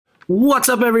What's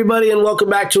up, everybody, and welcome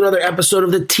back to another episode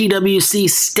of the TWC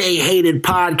Stay Hated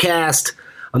podcast.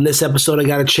 On this episode, I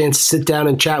got a chance to sit down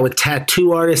and chat with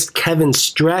tattoo artist Kevin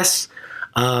Stress.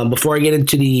 Before I get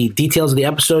into the details of the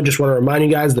episode, just want to remind you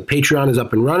guys the Patreon is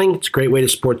up and running. It's a great way to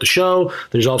support the show.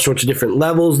 There's all sorts of different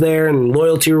levels there and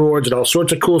loyalty rewards and all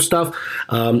sorts of cool stuff.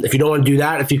 If you don't want to do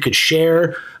that, if you could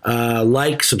share,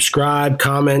 like, subscribe,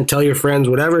 comment, tell your friends,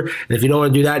 whatever. And if you don't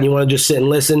want to do that and you want to just sit and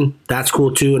listen, that's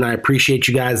cool too. And I appreciate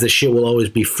you guys. This shit will always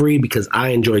be free because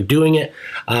I enjoy doing it.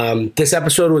 This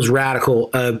episode was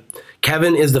radical.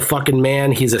 Kevin is the fucking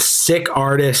man. He's a sick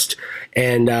artist,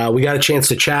 and we got a chance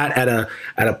to chat at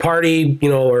a party,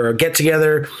 or a get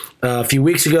together a few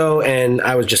weeks ago, and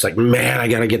I was just like, man, I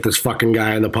gotta get this fucking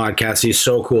guy on the podcast. He's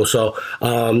so cool. So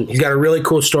he's got a really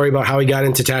cool story about how he got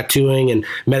into tattooing and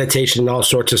meditation and all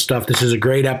sorts of stuff. This is a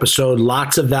great episode.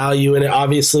 Lots of value in it.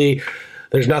 Obviously,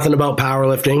 there's nothing about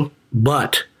powerlifting,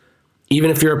 but even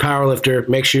if you're a powerlifter,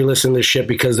 make sure you listen to this shit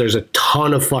because there's a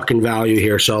ton of fucking value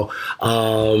here. So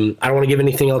I don't want to give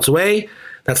anything else away.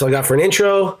 That's all I got for an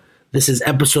intro. This is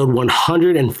episode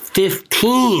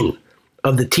 115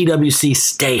 of the TWC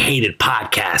Stay Hated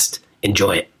podcast.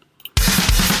 Enjoy it.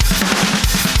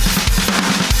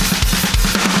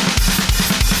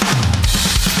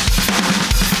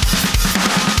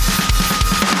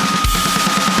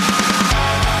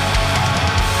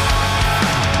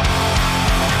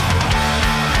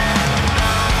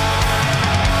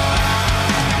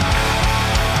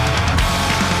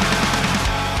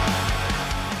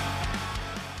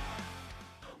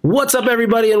 What's up,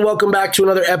 everybody, and welcome back to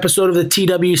another episode of the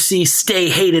TWC Stay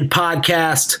Hated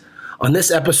podcast. On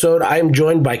this episode, I am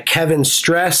joined by Kevin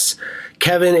Stress.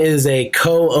 Kevin is a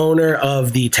co-owner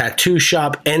of the tattoo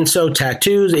shop Enso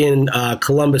Tattoos in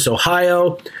Columbus,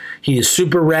 Ohio. He is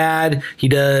super rad. He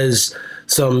does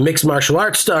some mixed martial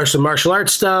arts stuff, some martial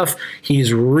arts stuff.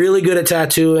 He's really good at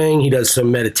tattooing. He does some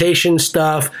meditation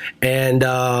stuff, and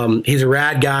he's a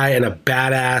rad guy and a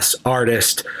badass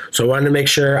artist. So I wanted to make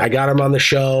sure I got him on the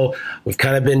show. We've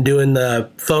kind of been doing the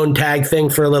phone tag thing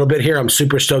for a little bit here. I'm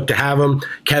super stoked to have him.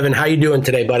 Kevin, how you doing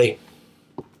today, buddy?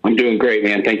 I'm doing great,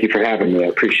 man. Thank you for having me. I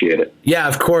appreciate it. Yeah,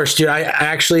 of course, dude. I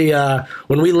actually,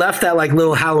 when we left that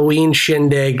little Halloween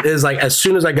shindig, it was as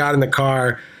soon as I got in the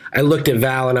car, I looked at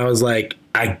Val and I was like,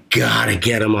 I gotta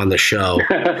get him on the show.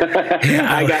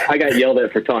 I got yelled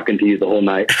at for talking to you the whole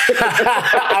night.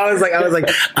 I was like,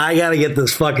 I gotta get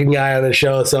this fucking guy on the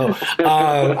show. So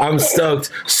I'm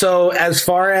stoked. So as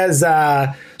far as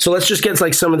so let's just get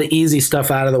some of the easy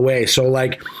stuff out of the way. So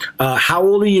how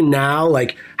old are you now?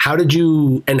 How did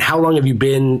you and how long have you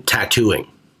been tattooing?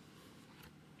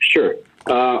 Sure.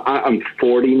 I'm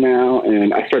 40 now,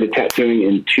 and I started tattooing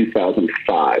in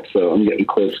 2005. So I'm getting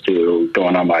close to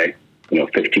going on my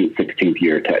 15th, 16th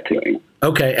year tattooing.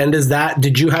 Okay. And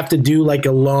did you have to do a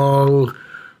long,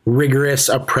 rigorous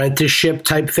apprenticeship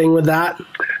type thing with that?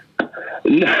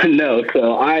 No.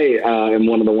 So I am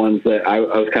one of the ones that I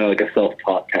was kind of like a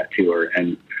self-taught tattooer.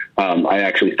 And I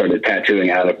actually started tattooing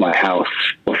out of my house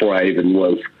before I even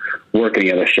was working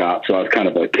at a shop. So I was kind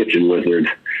of a kitchen wizard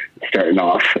starting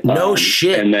off. No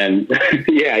shit. And then,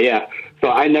 yeah. So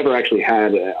I never actually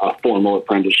had a formal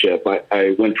apprenticeship.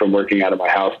 I went from working out of my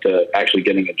house to actually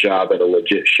getting a job at a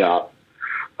legit shop.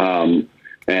 And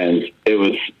it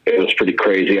was pretty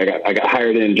crazy. I got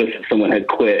hired in just as someone had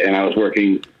quit, and I was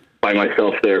working by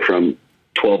myself there from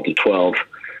 12 to 12.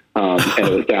 And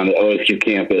it was down at OSU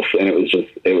campus, and it was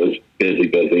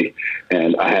busy.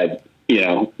 And I had,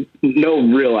 no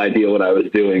real idea what I was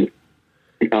doing.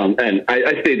 And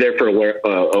I stayed there for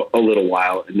a little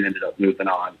while and ended up moving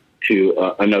on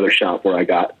to another shop where I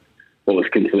got what was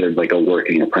considered a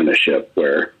working apprenticeship,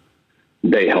 where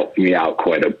they helped me out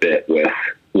quite a bit with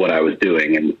what I was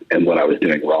doing and what I was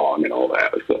doing wrong and all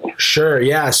that. So. Sure.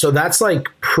 Yeah. So that's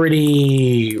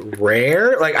pretty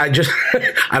rare. I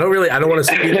don't want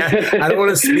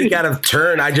to speak out of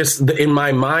turn. I just, in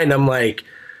my mind, I'm like,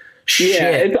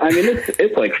 shit. Yeah,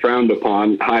 it's frowned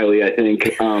upon highly, I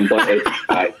think. But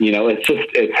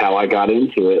it's how I got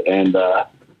into it. And,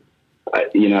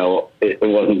 it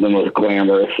wasn't the most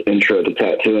glamorous intro to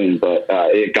tattooing, but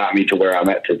it got me to where I'm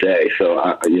at today.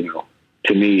 So, to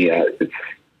me,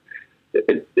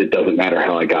 it doesn't matter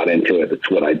how I got into it. It's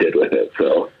what I did with it.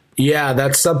 So, yeah,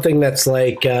 that's something that's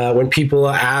when people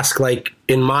ask,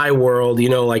 in my world,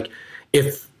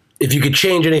 if you could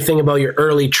change anything about your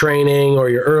early training or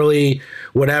your early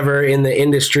whatever in the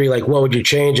industry, what would you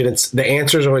change? And the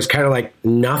answer is always kind of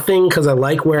nothing, because I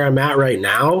like where I'm at right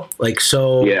now.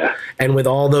 Yeah. And with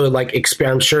all the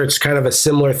I'm sure it's kind of a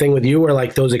similar thing with you, where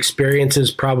those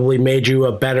experiences probably made you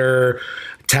a better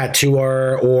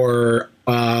tattooer or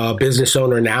business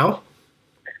owner now?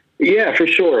 Yeah, for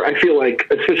sure. I feel like,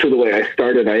 especially the way I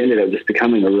started, I ended up just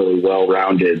becoming a really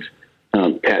well-rounded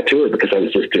tattooer because I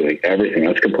was just doing everything.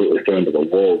 I was completely thrown to the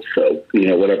wolves. So,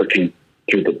 whatever came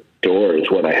through the door is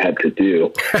what I had to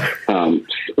do.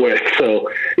 So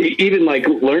even like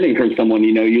learning from someone,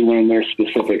 you learn their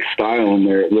specific style and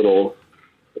their little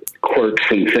quirks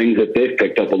and things that they've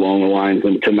picked up along the lines.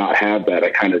 And to not have that, I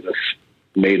kind of just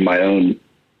made my own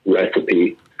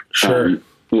recipe. Sure.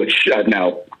 Which I've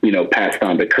now, passed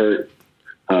on to Kurt,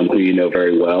 who you know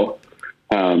very well.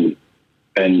 And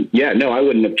yeah, no, I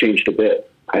wouldn't have changed a bit.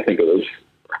 I think it was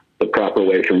the proper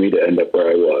way for me to end up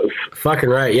where I was. Fucking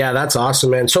right. Yeah, that's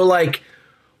awesome, man. So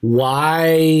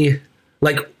why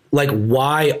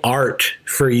art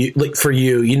for you? Like for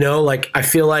you, I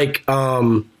feel like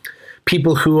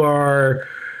people who are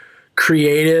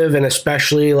creative and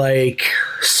especially like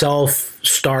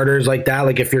self-starters like that,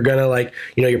 like if you're gonna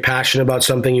you're passionate about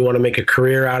something, you want to make a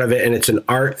career out of it, and it's an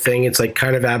art thing, it's like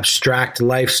kind of abstract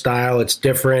lifestyle, it's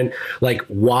different. Like,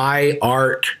 why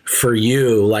art for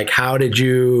you? Like, how did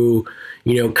you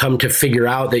come to figure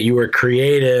out that you were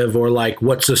creative, or like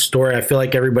what's the story? I feel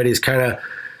like everybody's kind of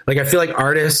like, I feel like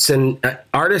artists and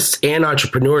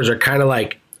entrepreneurs are kind of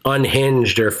like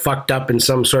unhinged or fucked up in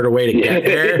some sort of way to get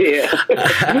there.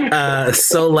 Yeah.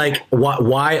 So like,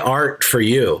 why art for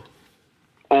you?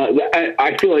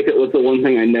 I feel like it was the one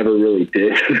thing I never really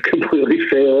did completely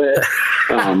fail at.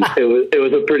 It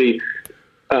was a pretty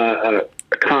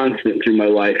constant through my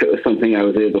life. It was something I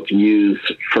was able to use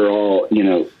for all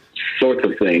sorts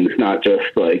of things, not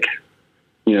just like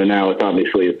now it's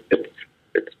obviously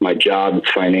it's my job, it's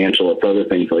financial, it's other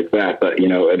things like that. But,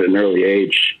 at an early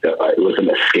age, it was an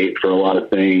escape for a lot of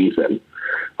things and,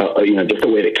 just a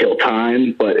way to kill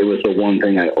time. But it was the one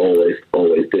thing I always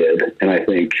did. And I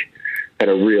think at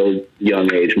a real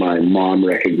young age, my mom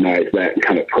recognized that and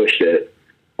kind of pushed it,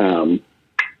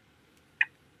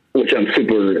 which I'm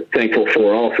super thankful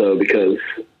for also, because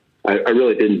I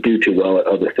really didn't do too well at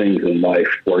other things in life,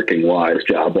 working wise,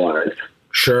 job wise.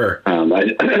 Sure.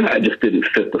 I just didn't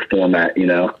fit the format,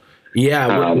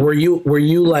 Yeah. Were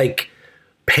you like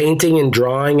painting and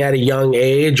drawing at a young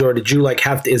age, or did you like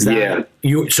have to,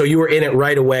 so you were in it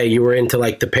right away? You were into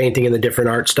like the painting and the different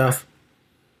art stuff?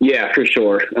 Yeah, for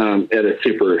sure. At a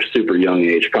super, super young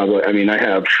age, probably. I mean, I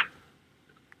have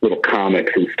little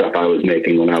comics and stuff I was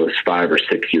making when I was 5 or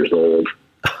 6 years old.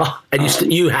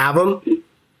 And you have them?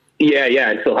 Yeah,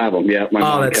 I still have them. Yeah, my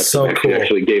mom that's so cool.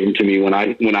 Actually gave them to me when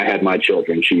I had my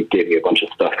children. She gave me a bunch of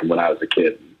stuff from when I was a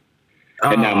kid,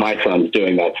 and now my son's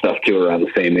doing that stuff too around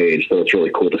the same age. So it's really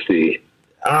cool to see.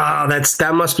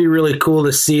 That must be really cool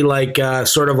to see, like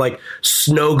sort of like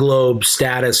snow globe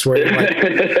status where you're like,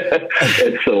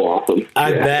 it's so awesome.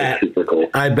 I bet. It's super cool.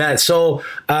 I bet. So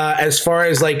as far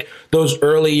as like those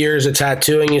early years of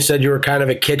tattooing, you said you were kind of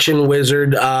a kitchen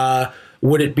wizard.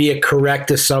 Would it be a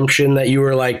correct assumption that you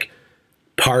were like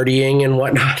partying and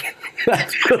whatnot?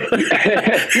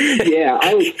 Yeah,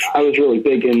 I was really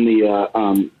big in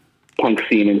the punk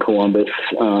scene in Columbus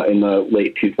in the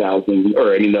late 2000s,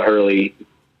 or I mean the early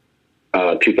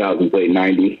 2000s, late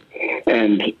 90s,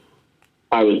 and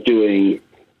I was doing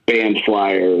band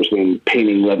flyers and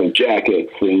painting leather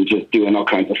jackets and just doing all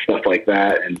kinds of stuff like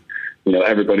that. And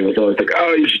everybody was always like,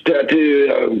 "Oh, you should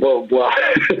tattoo," blah blah.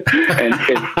 And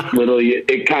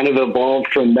it kind of evolved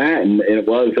from that, and it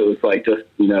was like just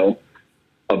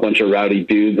a bunch of rowdy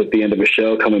dudes at the end of a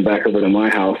show coming back over to my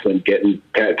house and getting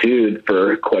tattooed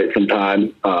for quite some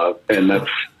time, and that's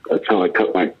how I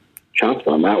cut my chops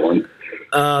on that one.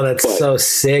 Oh, that's so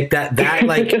sick. That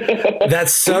like,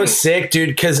 that's so sick,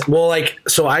 dude. Cause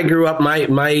so I grew up,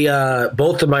 my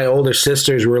both of my older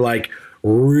sisters were like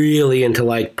really into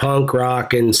like punk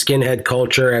rock and skinhead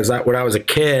culture when I was a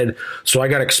kid. So I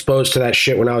got exposed to that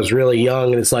shit when I was really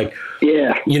young. And it's like,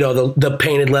 yeah, the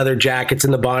painted leather jackets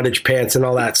and the bondage pants and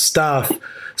all that stuff.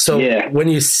 So when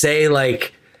you say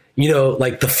like,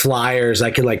 like the flyers, I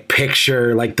can like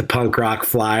picture like the punk rock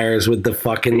flyers with the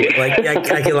fucking, like,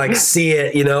 I can like see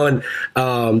it, and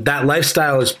that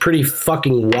lifestyle is pretty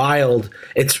fucking wild.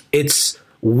 It's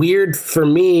weird for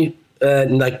me,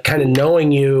 like kind of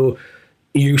knowing you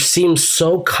seem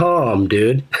so calm,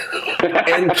 dude.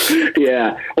 And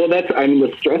yeah. Well,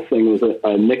 the stress thing was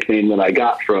a nickname that I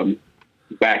got from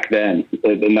back then.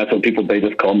 And that's what they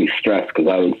just called me Stress, because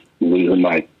I was losing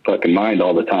my fucking mind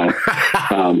all the time.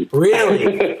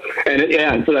 Really?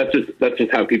 And so that's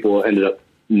just how people ended up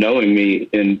knowing me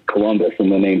in Columbus,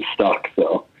 and the name stuck.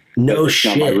 So no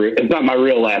shit. It's not my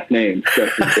real last name.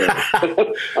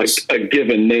 It's a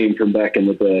given name from back in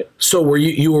the day. So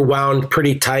you were wound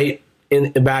pretty tight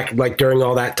in back, like during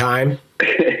all that time?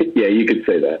 Yeah, you could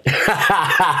say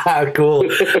that. Cool.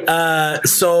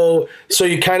 So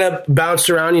you kind of bounced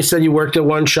around. You said you worked at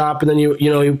one shop, and then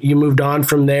you moved on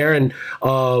from there. And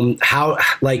how,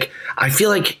 like, I feel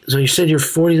like, so you said you're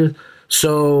 40.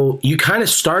 So you kind of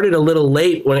started a little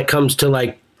late when it comes to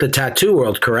like the tattoo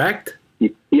world, correct?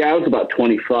 Yeah, I was about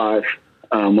 25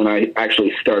 when I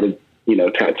actually started,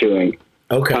 tattooing.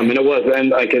 Okay. And it was, and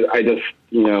like, I just,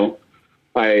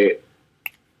 I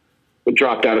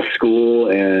dropped out of school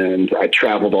and I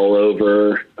traveled all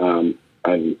over.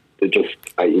 I guess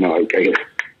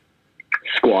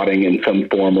squatting in some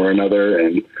form or another,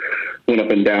 and went up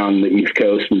and down the East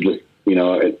Coast and just,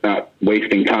 not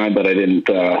wasting time, but I didn't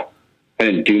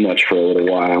do much for a little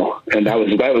while. And that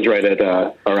was right at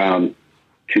around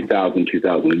 2000,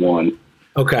 2001.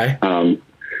 Okay.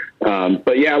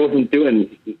 But yeah, I wasn't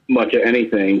doing much of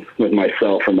anything with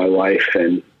myself or my life.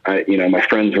 And my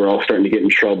friends were all starting to get in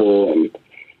trouble. And,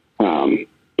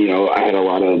 I had a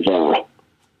lot of,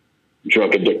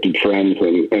 drug addicted friends,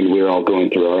 and we were all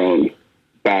going through our own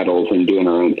battles and doing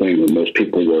our own thing. And most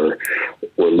people were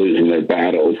losing their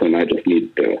battles, and I just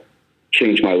needed to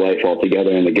change my life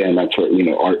altogether. And again, that's what,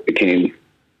 art became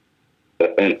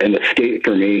an escape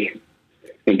for me,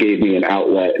 and gave me an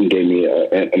outlet and gave me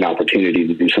an opportunity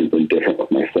to do something different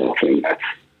with myself. And that's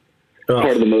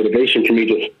part of the motivation for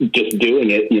me just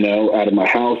doing it, out of my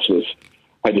house, was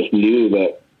I just knew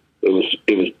that it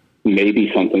was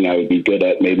maybe something I would be good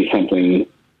at, maybe something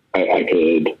I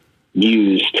could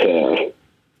use to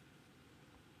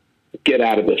get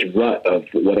out of this rut of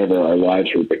whatever our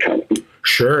lives were becoming.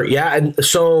 Sure. Yeah. And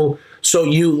so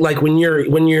you, like, when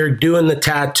you're doing the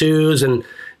tattoos and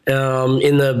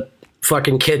in the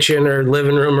fucking kitchen or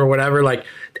living room or whatever, like,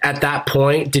 at that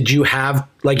point, did you have,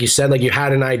 like you said, like, you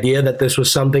had an idea that this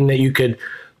was something that you could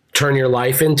turn your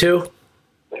life into?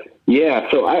 Yeah.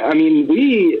 So I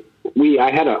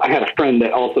had a friend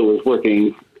that also was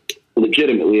working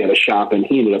legitimately at a shop, and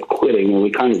he ended up quitting, and we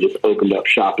kind of just opened up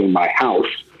shop in my house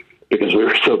because we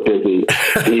were so busy.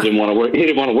 And he didn't want to work. He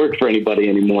didn't want to work for anybody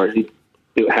anymore. He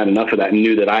had enough of that and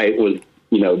knew that I was,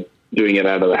 doing it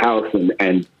out of the house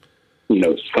and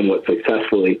somewhat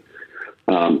successfully.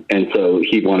 And so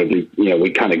he wanted to,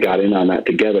 we kind of got in on that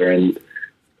together, and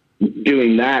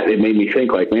doing that, it made me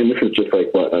think, like, man, this is just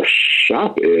like what a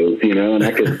shop is, and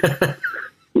I could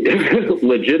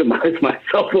legitimize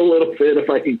myself a little bit if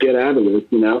I could get out of this,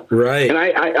 Right. And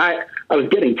I was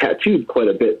getting tattooed quite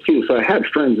a bit too. So I had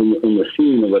friends in the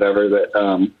scene or whatever that,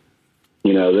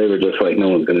 they were just like, no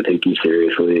one's going to take you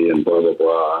seriously and blah, blah,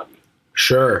 blah.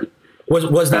 Sure.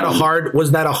 Was that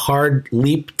a hard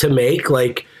leap to make?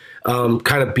 Like,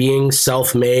 kind of being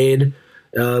self-made?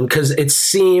 Cause it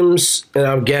seems, and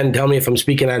again, tell me if I'm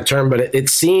speaking out of turn, but it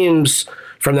seems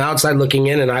from the outside looking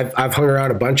in, and I've hung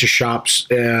around a bunch of shops,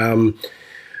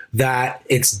 that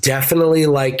it's definitely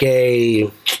like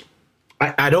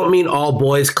I don't mean all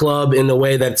boys club in the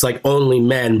way that's like only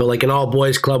men, but like an all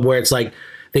boys club where it's like,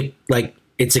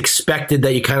 it's expected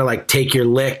that you kind of like take your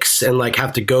licks and like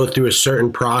have to go through a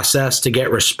certain process to get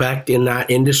respect in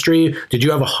that industry. Did you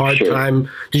have a hard time?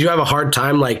 Did you have a hard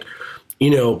time, like,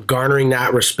 garnering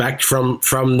that respect from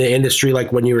the industry,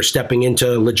 like when you were stepping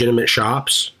into legitimate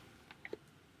shops?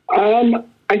 I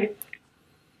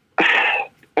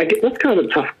that's kind of a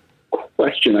tough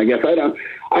question. I guess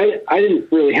I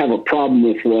didn't really have a problem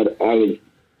with what I was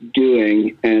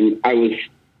doing, and I was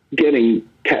getting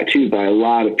tattooed by a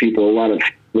lot of people, a lot of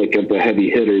like of the heavy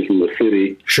hitters in the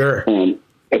city. Sure.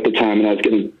 At the time, and I was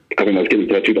getting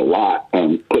tattooed a lot,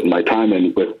 putting my time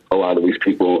in with a lot of these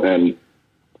people, and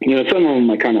some of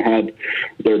them I kind of had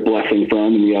their blessing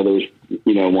from, and the others,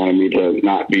 wanted me to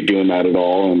not be doing that at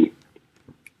all, and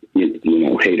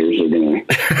haters are gonna.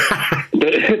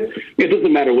 But it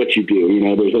doesn't matter what you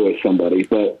do, there's always somebody.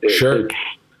 But sure.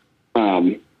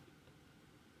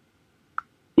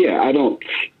 Yeah, I don't.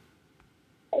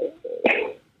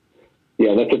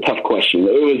 Yeah, that's a tough question.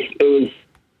 It was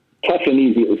tough and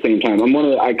easy at the same time.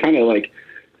 I kind of like,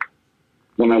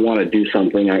 when I want to do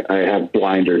something, I have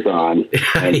blinders on,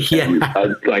 and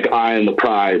like eye on the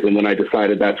prize. And when I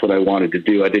decided that's what I wanted to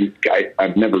do,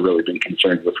 I've never really been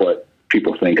concerned with what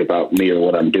people think about me or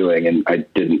what I'm doing, and I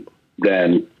didn't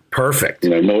then. Perfect.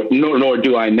 Nor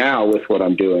do I now with what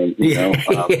I'm doing.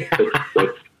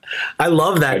 I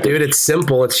love that, dude. It's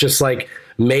simple. It's just like,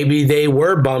 maybe they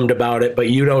were bummed about it, but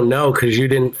you don't know because you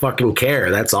didn't fucking care.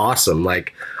 That's awesome.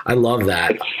 Like, I love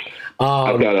that.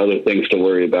 I've got other things to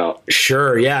worry about.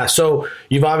 Sure. Yeah. So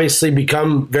you've obviously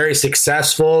become very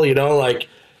successful, like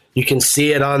you can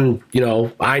see it on,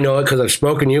 I know it because I've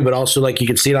spoken to you, but also like you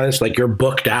can see it on this, like you're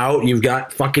booked out. You've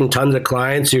got fucking tons of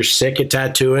clients. You're sick at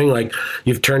tattooing. Like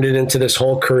you've turned it into this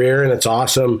whole career and it's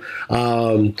awesome.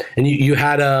 And you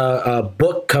had a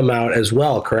book come out as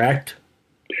well, correct?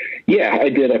 Yeah, I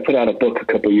did. I put out a book a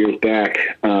couple years back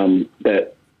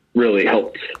that really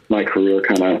helped my career,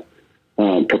 kind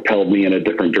of propelled me in a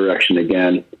different direction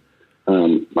again.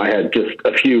 I had just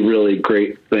a few really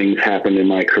great things happen in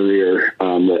my career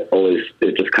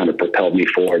it just kind of propelled me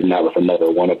forward, and that was another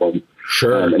one of them.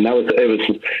 Sure. And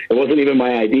it wasn't even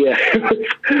my idea.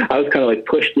 I was kind of like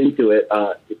pushed into it.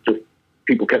 Just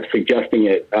people kept suggesting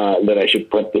it that I should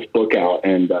put this book out,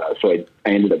 and so I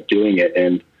ended up doing it,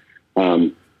 and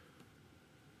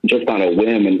just on a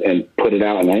whim, and put it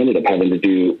out, and I ended up having to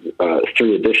do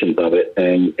 3 editions of it,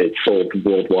 and it sold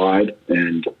worldwide,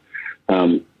 and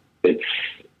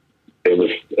it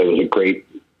was a great,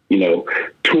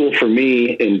 tool for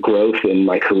me in growth in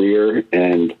my career.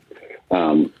 And,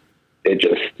 it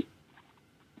just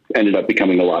ended up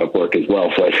becoming a lot of work as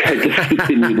well. So I just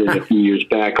continued it a few years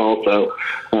back also.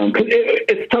 'Cause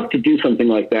it's tough to do something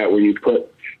like that where you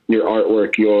put your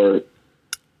artwork, your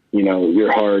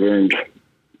hard earned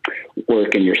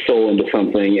work and your soul into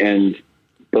something. And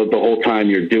the whole time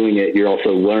you're doing it, you're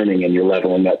also learning and you're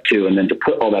leveling up too. And then to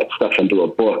put all that stuff into a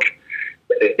book,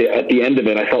 at the end of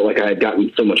it, I felt like I had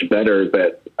gotten so much better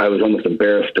that I was almost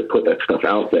embarrassed to put that stuff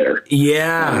out there.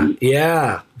 Yeah.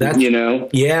 That's,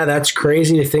 yeah, that's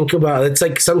crazy to think about. It's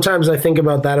like, sometimes I think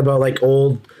about that, about like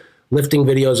old lifting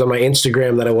videos on my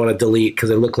Instagram that I want to delete because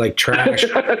they look like trash.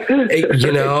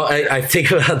 I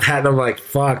think about that and I'm like,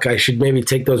 fuck, I should maybe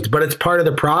take those, but it's part of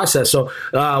the process. So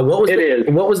what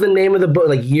was the name of the book?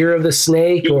 Like Year of the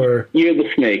Snake or Year of the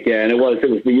Snake? Yeah. And it was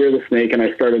the Year of the Snake. And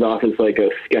I started off as like a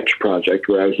sketch project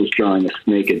where I was just drawing a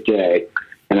snake a day.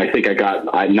 And I think I got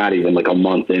not even like a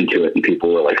month into it and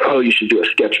people were like, oh, you should do a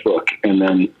sketchbook. And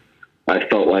then I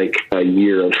felt like a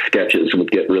year of sketches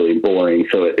would get really boring.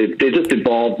 So it just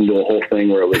evolved into a whole thing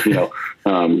where it was,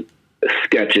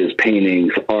 sketches,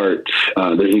 paintings, art.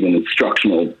 There's even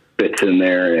instructional bits in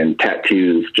there and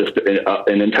tattoos, just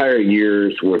an entire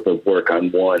year's worth of work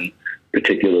on one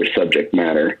particular subject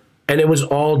matter. And it was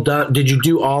all done. Did you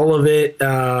do all of it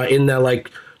in the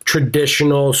like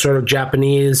traditional sort of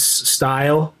Japanese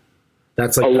style?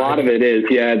 That's like a lot of it is,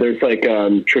 yeah. There's like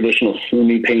traditional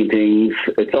sumi paintings.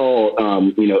 It's all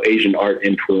Asian art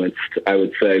influenced, I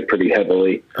would say, pretty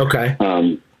heavily. Okay.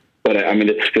 But I mean,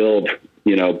 it's filled,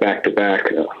 back to back.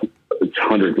 It's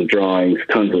hundreds of drawings,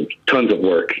 tons of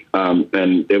work,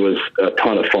 and it was a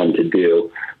ton of fun to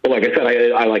do. But like I said,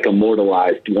 I like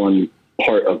immortalized one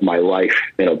part of my life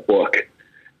in a book.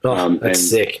 Oh, that's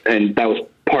sick. And that was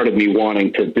part of me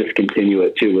wanting to discontinue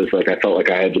it too, was like I felt like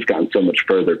I had just gotten so much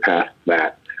further past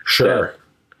that. Sure.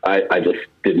 I just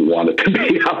didn't want it to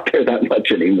be out there that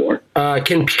much anymore.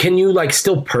 Can you like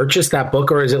still purchase that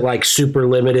book, or is it like super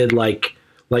limited? Like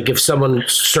if someone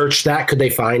searched that, could they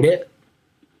find it?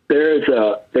 There's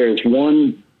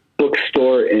one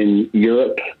bookstore in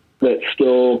Europe that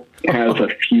still has a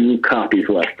few copies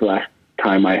left. Last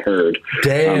time I heard,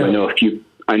 damn.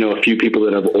 I know a few people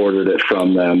that have ordered it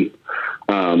from them.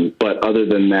 But other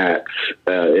than that,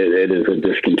 it is a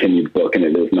discontinued book, and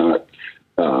it is not,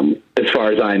 as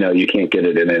far as I know, you can't get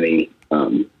it in any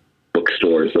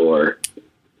bookstores or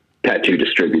tattoo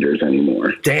distributors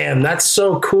anymore. Damn, that's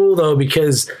so cool though,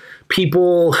 because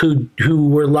people who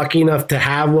were lucky enough to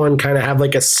have one kind of have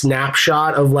like a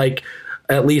snapshot of like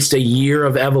at least a year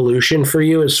of evolution for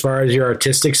you as far as your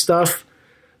artistic stuff.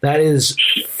 That is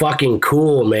fucking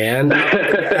cool, man.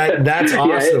 That's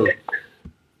awesome. Yeah,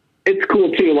 it's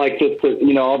cool too. Like just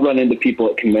I'll run into people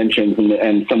at conventions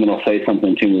and someone will say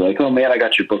something to me like, "Oh man, I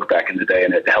got your book back in the day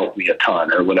and it helped me a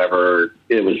ton," or whatever.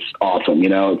 It was awesome.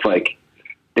 It's like,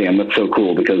 damn, that's so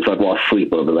cool because I've lost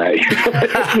sleep over that.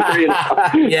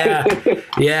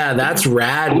 Yeah, that's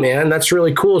rad, man. That's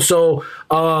really cool. So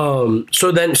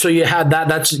you had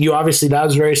that. Obviously that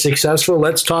was very successful.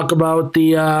 Let's talk about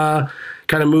the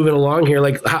kind of moving along here.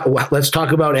 Like, let's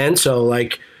talk about Enso.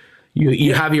 Like,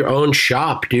 you have your own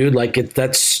shop, dude. Like,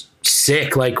 that's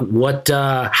sick. Like, what?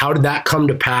 How did that come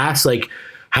to pass? Like,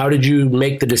 how did you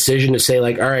make the decision to say,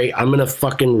 like, all right, I'm gonna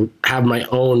fucking have my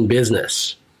own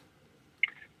business?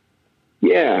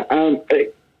 Yeah,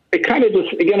 it kind of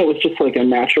just, again, it was just like a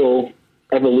natural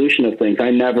evolution of things.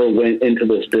 I never went into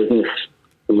this business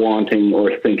wanting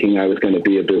or thinking I was going to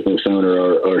be a business owner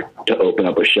or to open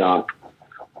up a shop.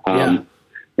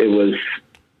 It was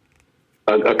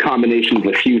a combination of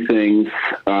a few things,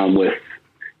 with,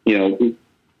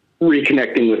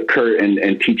 reconnecting with Kurt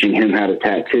and teaching him how to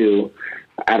tattoo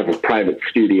out of a private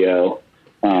studio.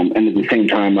 And at the same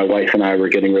time, my wife and I were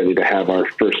getting ready to have our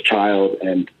first child.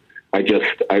 And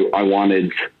I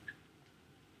wanted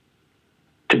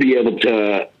to be able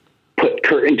to put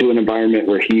Kurt into an environment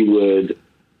where he would,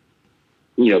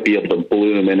 be able to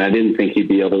bloom. And I didn't think he'd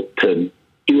be able to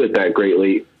do it that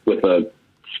greatly with a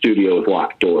studio with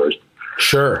locked doors.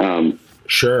 Sure.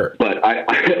 Sure. But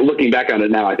looking back on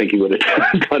it now, I think he would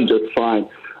have done just fine.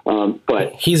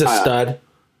 But he's a stud.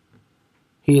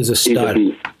 He is a stud.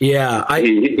 Yeah.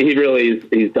 He really is.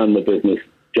 He's done the business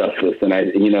justice. And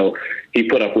he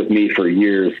put up with me for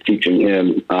years teaching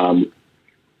him.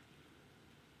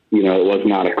 It was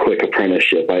not a quick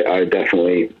apprenticeship. I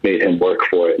definitely made him work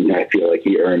for it, and I feel like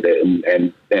he earned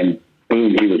it. And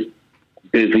boom, he was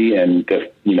busy and just,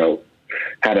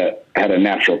 had a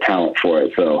natural talent for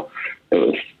it. So it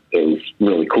was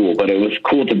really cool, but it was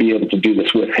cool to be able to do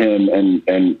this with him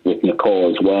and with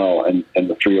Nicole as well. And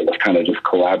the three of us kind of just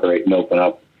collaborate and open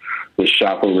up this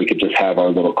shop where we could just have our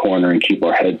little corner and keep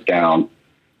our heads down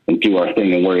and do our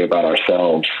thing and worry about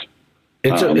ourselves.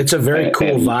 It's a very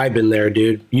cool vibe in there,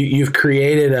 dude. You've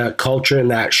created a culture in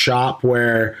that shop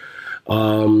where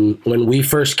when we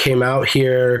first came out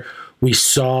here, we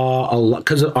saw a lot,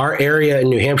 because our area in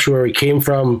New Hampshire where we came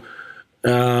from,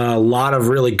 a lot of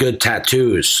really good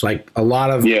tattoos, like a lot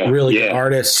of really good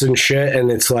artists and shit.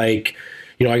 And it's like,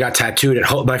 I got tattooed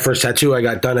at my first tattoo I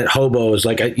got done at Hobo's.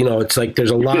 Like, it's like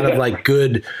there's a lot of like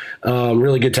good,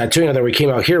 really good tattooing. And then we came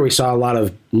out here, we saw a lot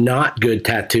of not good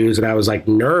tattoos, and I was like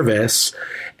nervous.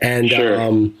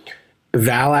 And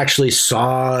Val actually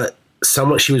saw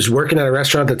someone. She was working at a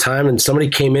restaurant at the time, and somebody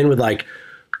came in with like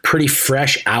pretty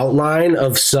fresh outline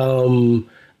of some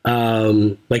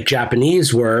like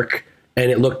Japanese work,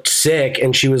 and it looked sick.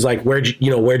 And she was like, where'd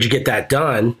you get that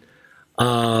done?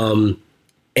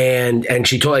 And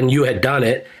she told, and you had done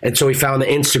it. And so we found the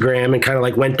Instagram and kind of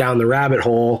like went down the rabbit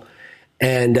hole.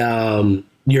 And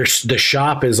the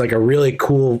shop is like a really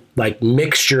cool like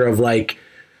mixture of like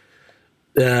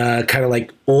kind of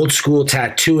like old school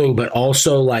tattooing, but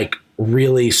also like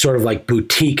really sort of like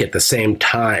boutique at the same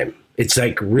time. It's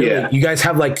like really, you guys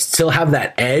have like still have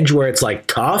that edge where it's like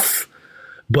tough,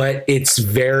 but it's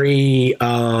very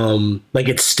like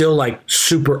it's still like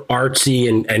super artsy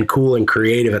and cool and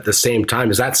creative at the same time.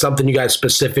 Is that something you guys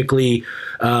specifically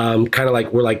kind of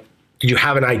like were like, did you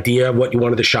have an idea of what you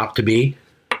wanted the shop to be?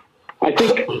 I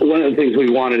think one of the things we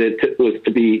wanted was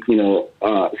to be,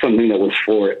 something that was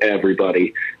for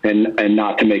everybody and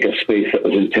not to make a space that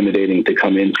was intimidating to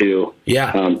come into.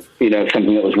 Yeah.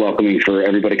 Something that was welcoming for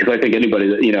everybody. Cause I think anybody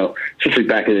that, especially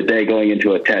back in the day going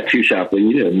into a tattoo shop, when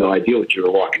you had no idea what you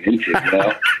were walking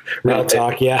into, Real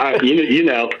talk. Yeah.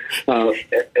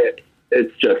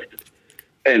 It's just,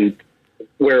 and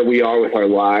where we are with our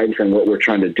lives and what we're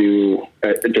trying to do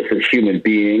just as human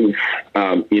beings,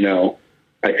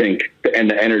 I think, and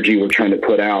the energy we're trying to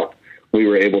put out, we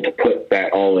were able to put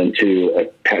that all into a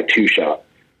tattoo shop.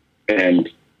 And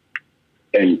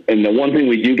the one thing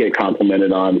we do get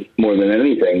complimented on more than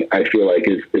anything, I feel like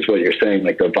is what you're saying,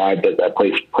 like the vibe that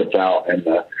place puts out and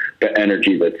the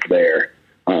energy that's there.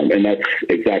 And that's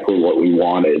exactly what we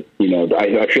wanted.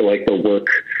 I feel like the work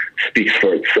speaks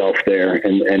for itself there.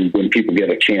 And when people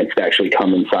get a chance to actually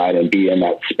come inside and be in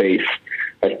that space,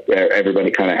 everybody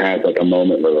kind of has like a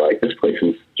moment where like, this place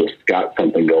has just got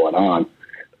something going on.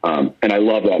 And I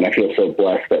love that. And I feel so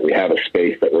blessed that we have a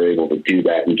space that we're able to do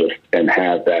that and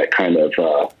have that kind of,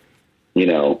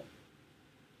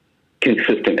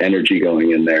 consistent energy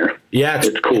going in there. Yeah.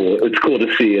 It's cool. It's cool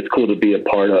to see. It's cool to be a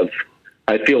part of.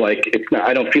 I feel like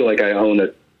I don't feel like I own a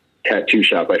tattoo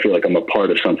shop. I feel like I'm a part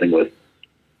of something with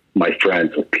my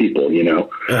friends, with people, Oh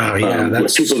yeah.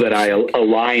 With people that I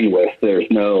align with. There's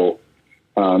no,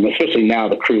 especially now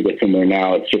the crew that's in there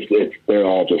now, they're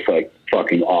all just like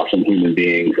fucking awesome human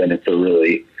beings. And it's a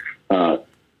really,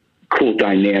 cool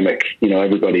dynamic,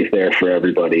 everybody's there for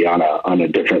everybody on a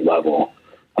different level.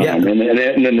 Yeah. And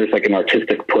then there's like an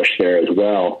artistic push there as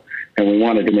well. And we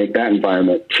wanted to make that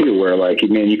environment too, where like,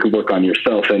 man, you can work on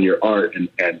yourself and your art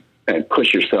and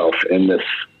push yourself in this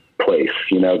place,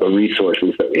 the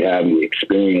resources that we have and the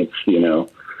experience,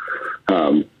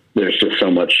 there's just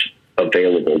so much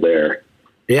available there.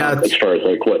 Yeah. As far as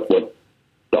like what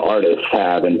the artists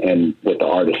have and what the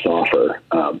artists offer.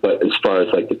 But as far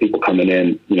as like the people coming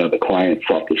in, the clients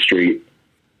off the street,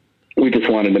 we just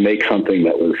wanted to make something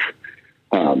that was,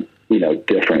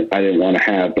 different. I didn't want to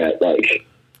have that like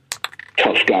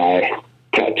tough guy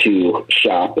tattoo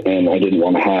shop, and I didn't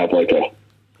want to have like a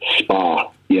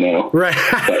spa, Right.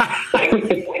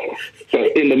 So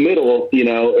in the middle,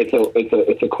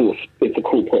 it's a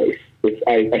cool place.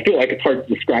 I feel like it's hard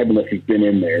to describe unless you've been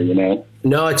in there,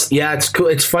 No, it's cool.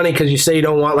 It's funny because you say you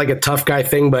don't want like a tough guy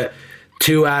thing, but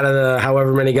 2 out of the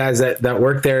however many guys that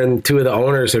work there and 2 of the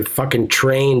owners are fucking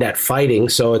trained at fighting.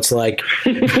 So it's like,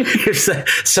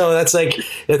 so that's like,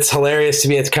 it's hilarious to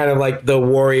me. It's kind of like the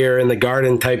warrior in the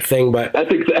garden type thing, but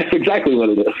that's exactly what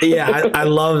it is. Yeah. I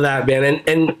love that, man.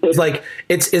 And it's like,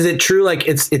 is it true? Like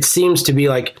it seems to be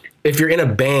like, if you're in a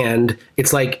band,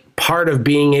 it's like part of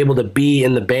being able to be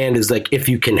in the band is like, if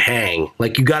you can hang,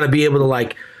 like you got to be able to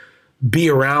like,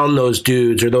 be around those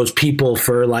dudes or those people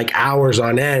for like hours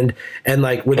on end. And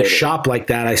like with a shop like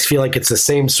that, I feel like it's the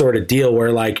same sort of deal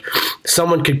where like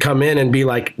someone could come in and be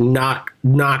like knock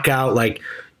out like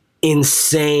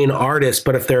insane artists,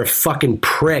 but if they're a fucking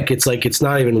prick, it's like it's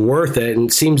not even worth it.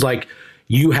 And it seems like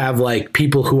you have like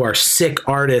people who are sick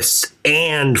artists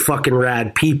and fucking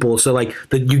rad people, so like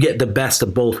you get the best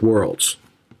of both worlds.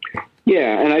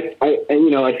 Yeah, and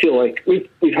I feel like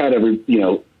we've had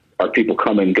our people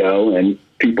come and go, and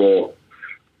people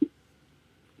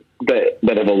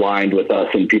that have aligned with us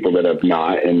and people that have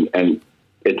not. And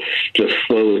it's just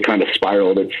slowly kind of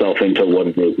spiraled itself into what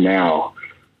it is now.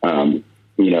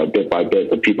 Bit by bit,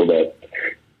 the people that,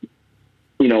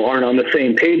 aren't on the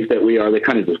same page that we are, they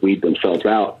kind of just weed themselves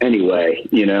out anyway,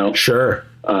 Sure.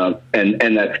 And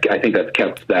I think that's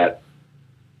kept that,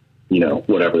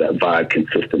 whatever that vibe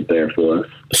consistent there for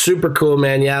us. Super cool,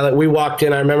 man. Yeah, like we walked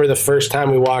in. I remember the first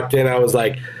time we walked in, I was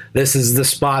like, this is the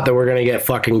spot that we're going to get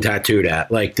fucking tattooed at.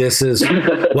 Like, this is,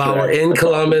 while we're in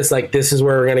Columbus, like, this is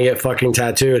where we're going to get fucking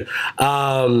tattooed.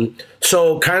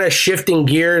 So kind of shifting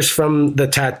gears from the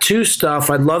tattoo stuff,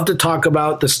 I'd love to talk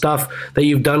about the stuff that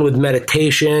you've done with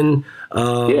meditation.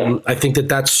 I think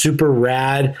that's super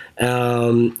rad.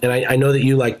 And I know that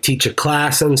you like teach a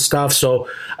class and stuff. So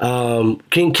can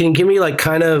you give me like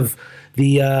kind of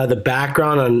the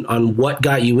background on what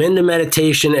got you into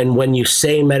meditation, and when you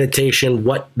say meditation,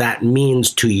 what that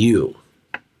means to you?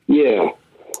 Yeah.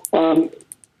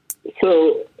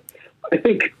 So I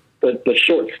think the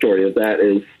short story of that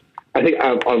is, I think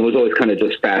I was always kind of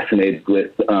just fascinated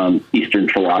with Eastern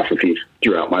philosophies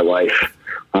throughout my life.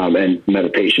 And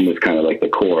meditation was kind of like the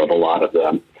core of a lot of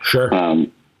them. Sure.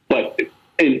 But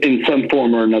in some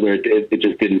form or another, it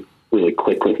just didn't really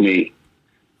click with me,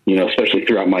 especially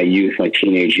throughout my youth, my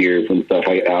teenage years and stuff.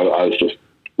 I was just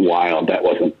wild. That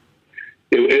wasn't,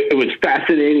 it was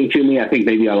fascinating to me. I think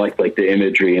maybe I liked like the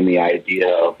imagery and the idea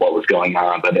of what was going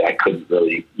on, but I couldn't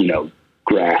really,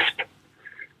 grasp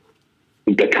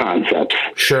the concepts.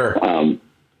 Sure.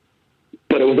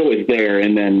 But it was always there.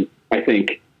 And then I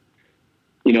think,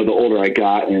 the older I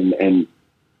got and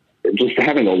just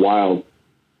having a wild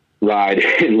ride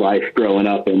in life growing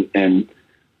up, and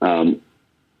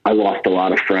I lost a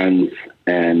lot of friends,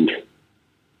 and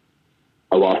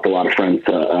I lost a lot of friends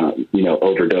to,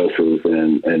 overdoses,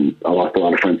 and I lost a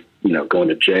lot of friends, going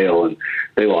to jail, and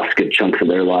they lost good chunks of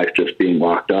their life just being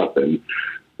locked up. And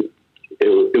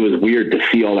it was weird to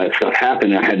see all that stuff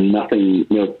happen. I had nothing,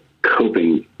 no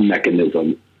coping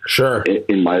mechanism. Sure.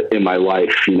 In my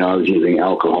life, I was using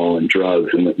alcohol and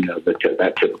drugs, and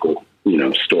that typical,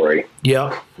 story.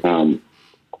 Yeah.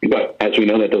 But as we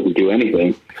know, that doesn't do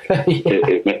anything.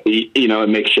 It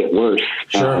makes shit worse.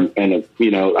 Sure.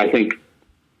 I think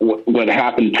what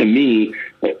happened to me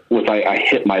was I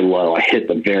hit my low. I hit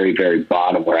the very, very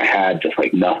bottom where I had just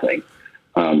like nothing.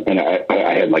 And I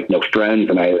had like no friends,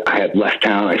 and I had left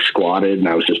town. I squatted, and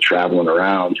I was just traveling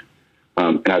around.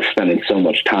 And I was spending so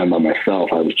much time by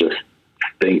myself. I was just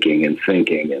thinking. And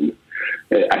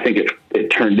I think it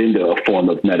turned into a form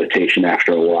of meditation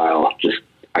after a while.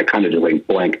 I kind of just like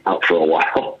blanked out for a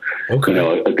while.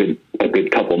 Okay. A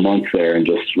good couple months there, and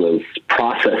just was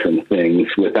processing things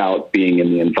without being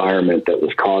in the environment that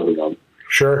was causing them.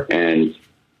 Sure. And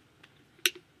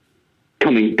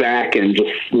coming back and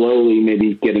just slowly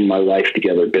maybe getting my life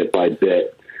together bit by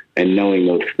bit, and knowing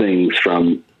those things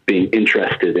from being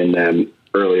interested in them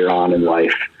earlier on in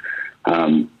life.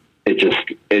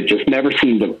 It just never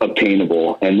seemed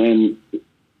obtainable. And then,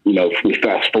 if we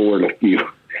fast forward a few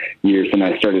years and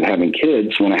I started having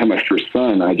kids, when I had my first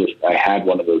son, I had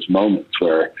one of those moments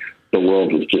where the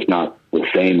world was just not the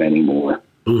same anymore.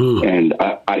 Mm-hmm. And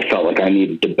I felt like I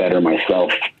needed to better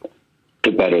myself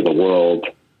to better the world,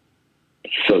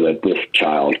 so that this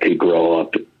child could grow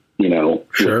up,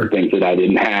 sure, with the things that I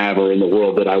didn't have, or in the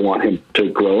world that I want him to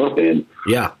grow up in.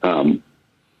 Yeah.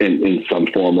 In some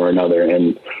form or another.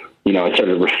 And, I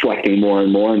started reflecting more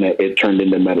and more, and it turned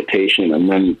into meditation. And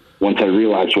then once I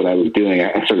realized what I was doing,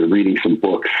 I started reading some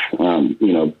books,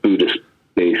 Buddhist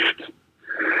based,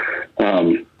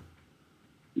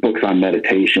 books on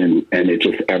meditation, and it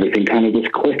just, everything kind of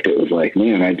just clicked. It was like,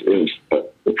 man,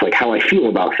 it's like how I feel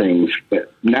about things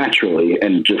naturally,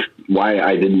 and just why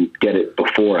I didn't get it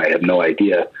before, I have no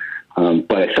idea.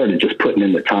 But I started just putting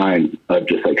in the time of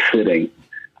just like sitting,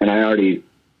 and I already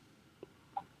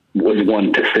was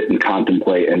one to sit and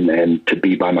contemplate and to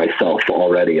be by myself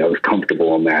already. I was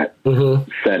comfortable in that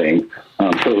setting.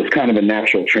 So it was kind of a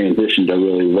natural transition to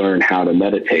really learn how to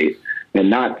meditate, and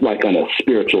not like on a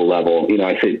spiritual level. You know,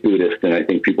 I say Buddhist, and I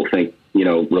think people think, you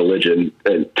know, religion.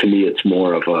 To me, it's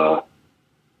more of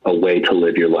a way to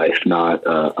live your life, not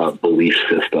a belief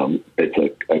system. It's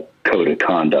a code of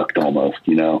conduct almost,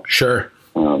 you know? Sure.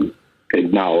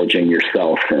 Acknowledging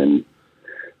yourself and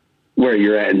where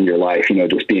you're at in your life, you know,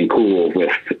 just being cool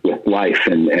with life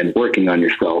and working on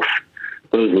yourself.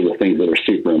 Those are the things that are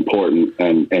super important.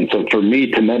 And so for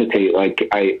me to meditate, like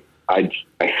I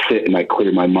sit and I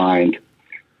clear my mind,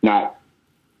 not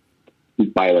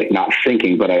by like not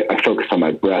thinking, but I focus on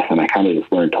my breath, and I kind of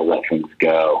just learn to let things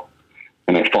go.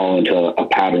 And I fall into a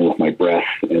pattern with my breath.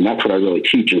 And that's what I really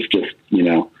teach, is just, you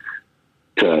know,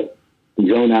 to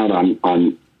zone out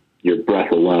on your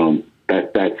breath alone.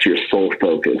 That's your sole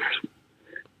focus.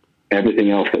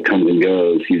 Everything else that comes and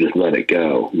goes, you just let it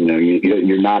go. You know,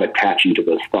 you're not attaching to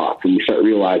those thoughts, and you start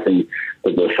realizing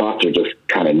that those thoughts are just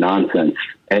kind of nonsense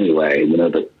anyway. You know,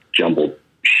 the jumbled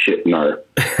shit in our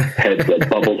heads that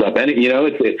bubbles up. And, you know,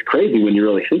 it's crazy when you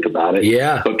really think about it.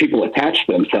 Yeah. But people attach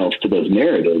themselves to those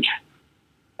narratives,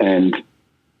 and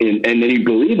then you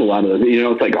believe a lot of those. You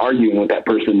know, it's like arguing with that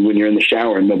person when you're in the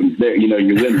shower and nobody's there. You know,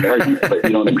 you win the argument, but you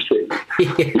don't ever see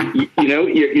it. You know,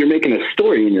 you're making a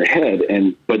story in your head,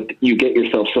 but you get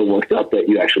yourself so worked up that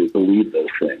you actually believe those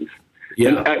things.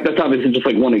 Yeah. And that's obviously just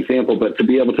like one example, but to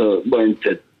be able to learn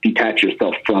to detach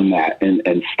yourself from that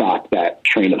and stop that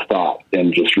train of thought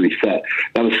and just reset,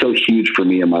 that was so huge for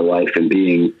me in my life, and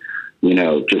being, you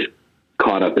know, just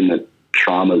caught up in the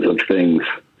traumas of things.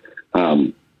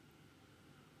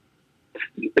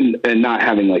 And not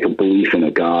having like a belief in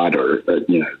a God or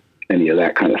you know, any of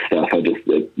that kind of stuff.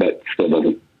 That still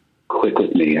doesn't click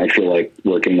with me. I feel like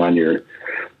working on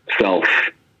yourself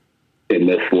in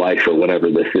this life, or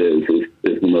whatever this is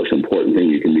the most important thing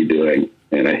you can be doing.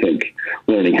 And I think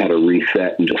learning how to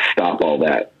reset and just stop all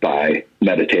that by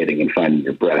meditating and finding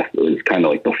your breath is kind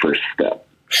of like the first step.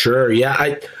 Sure. Yeah.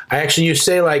 I actually, you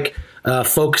say like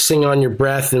focusing on your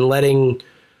breath and letting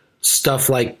stuff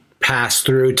like pass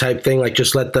through type thing, like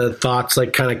just let the thoughts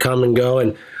like kind of come and go.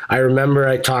 And I remember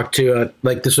I talked to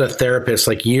this was a therapist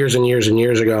like years and years and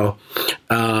years ago.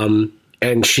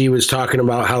 And she was talking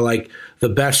about how like the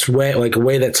best way, like a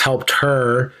way that's helped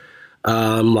her,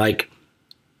 like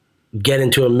get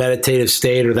into a meditative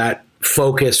state, or that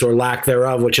focus or lack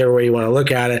thereof, whichever way you want to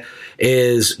look at it,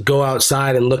 is go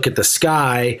outside and look at the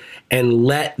sky and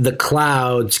let the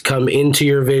clouds come into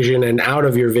your vision and out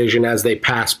of your vision as they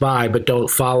pass by, but don't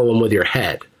follow them with your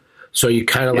head. So you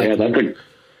kind of like, that's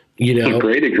a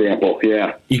great example.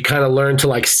 Yeah. You kind of learn to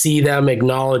like see them,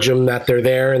 acknowledge them that they're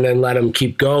there, and then let them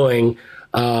keep going.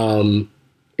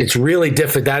 It's really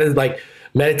difficult. That is like,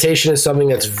 meditation is something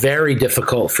that's very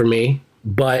difficult for me,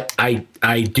 but I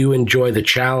do enjoy the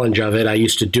challenge of it. I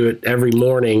used to do it every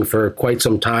morning for quite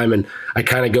some time, and I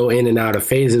kind of go in and out of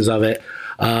phases of it.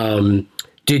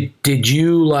 Did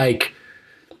you like,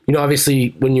 you know,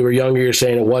 obviously when you were younger, you're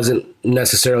saying it wasn't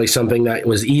necessarily something that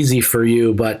was easy for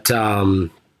you, but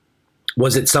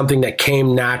was it something that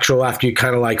came natural after you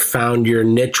kind of like found your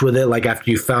niche with it? Like after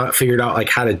you figured out like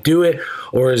how to do it,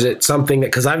 or is it something that,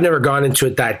 because I've never gone into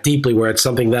it that deeply, where it's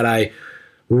something that I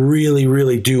really,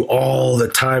 really do all the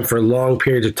time for long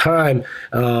periods of time.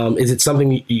 Is it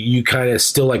something you kind of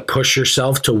still like push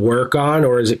yourself to work on,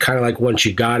 or is it kind of like once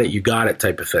you got it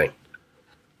type of thing?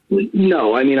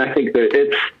 No, I mean, I think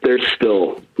that there's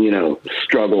still, you know,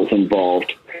 struggles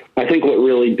involved. I think what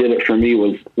really did it for me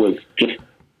was just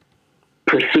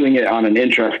pursuing it on an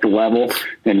interest level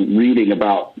and reading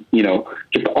about, you know,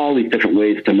 just all these different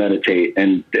ways to meditate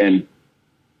and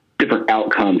different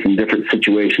outcomes and different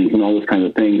situations and all those kinds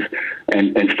of things,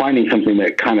 and finding something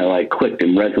that kind of like clicked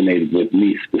and resonated with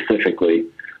me specifically.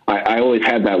 I always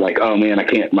had that like, oh man, I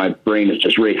can't, my brain is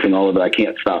just racing all over. I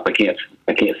can't stop. I can't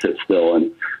sit still.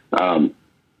 And,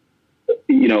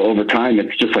 you know, over time,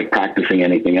 it's just like practicing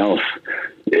anything else.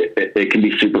 It can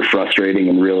be super frustrating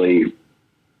and really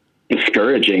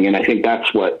discouraging. And I think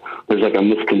that's what, there's like a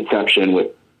misconception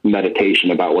with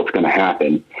meditation about what's going to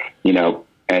happen, you know,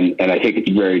 and I think it's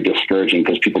very discouraging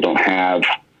because people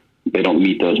they don't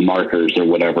meet those markers or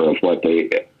whatever of what they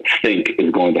think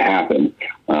is going to happen.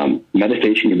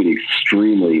 Meditation can be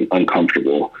extremely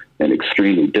uncomfortable and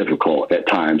extremely difficult at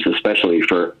times, especially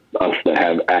for us that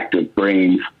have active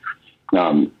brains,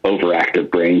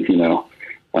 overactive brains,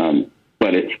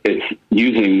 but it's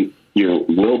using your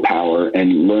willpower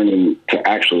and learning to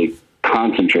actually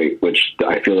concentrate, which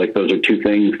I feel like those are two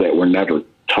things that were never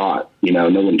taught. No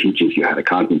one teaches you how to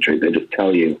concentrate. They just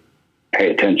tell you, pay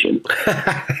attention.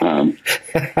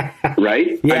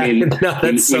 Right? Yeah, I mean, no,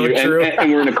 that's so true.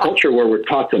 And we're in a culture where we're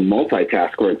taught to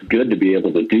multitask, where it's good to be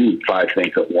able to do 5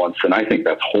 things at once. And I think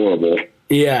that's horrible.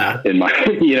 Yeah. In my,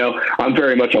 I'm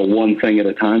very much a one thing at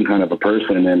a time kind of a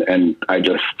person. And I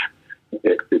just,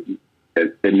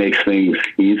 it makes things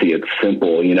easy. It's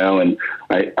simple, and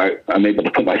I'm able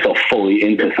to put myself fully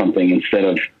into something instead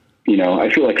of, I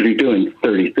feel like if you're doing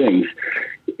 30 things,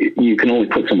 you can only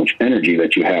put so much energy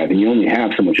that you have, and you only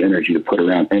have so much energy to put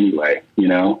around anyway,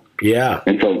 Yeah.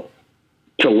 And so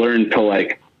to learn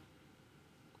to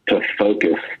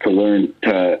focus, to learn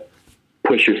to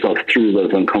push yourself through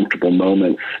those uncomfortable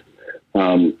moments,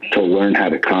 to learn how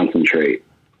to concentrate.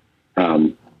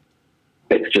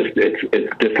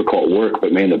 It's difficult work,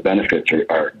 but man, the benefits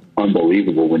are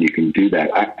unbelievable when you can do that.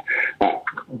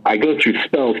 I go through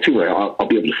spells too, where I'll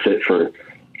be able to sit for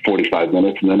 45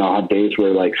 minutes, and then I'll have days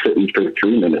where sitting for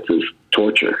 3 minutes is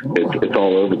torture. It's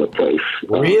all over the place.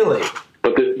 Really?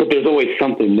 But there's always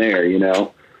something there, and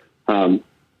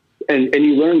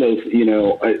you learn those,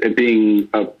 being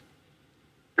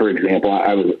for example,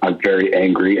 I'm a very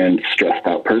angry and stressed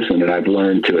out person, and I've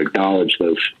learned to acknowledge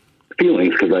those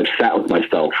feelings because I've sat with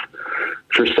myself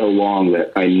for so long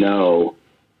that I know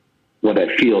what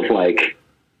it feels like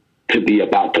to be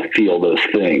about to feel those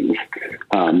things.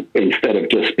 Instead of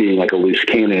just being like a loose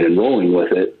cannon and rolling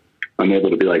with it, I'm able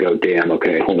to be like, oh damn,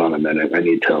 okay, hold on a minute. I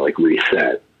need to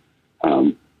reset.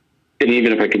 And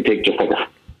even if I can take just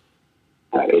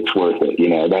it's worth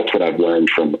it. That's what I've learned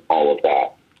from all of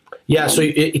that. Yeah. So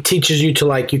it teaches you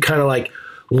to you kind of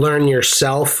learn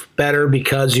yourself better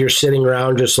because you're sitting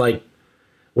around just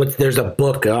there's a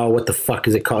book. Oh, what the fuck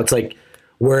is it called? It's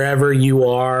wherever you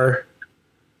are,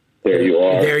 there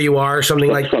you are.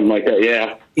 Something like that.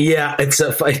 Yeah. Yeah.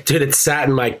 Dude, it sat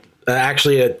in my,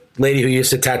 actually a lady who used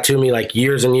to tattoo me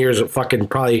years and years,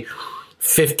 probably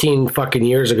 15 fucking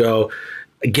years ago,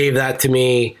 gave that to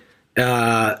me.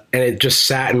 And it just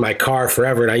sat in my car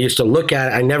forever. And I used to look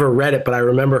at it. I never read it, but I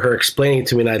remember her explaining it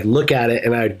to me, and I'd look at it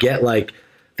and I'd get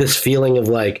this feeling of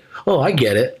oh, I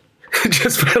get it.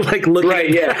 Just by looking, right?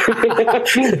 Yeah.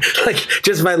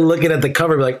 Just by looking at the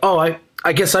cover, be oh,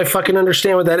 I guess I fucking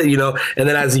understand what that is, And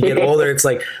then as you get older, it's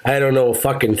I don't know a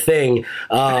fucking thing.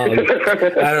 I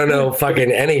don't know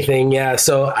fucking anything. Yeah.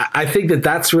 So I think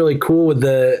that's really cool with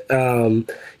the,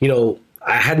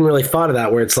 I hadn't really thought of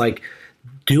that, where it's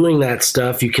doing that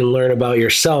stuff, you can learn about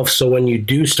yourself. So when you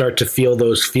do start to feel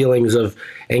those feelings of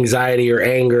anxiety or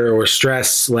anger or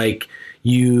stress,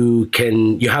 you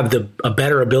have a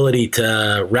better ability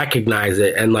to recognize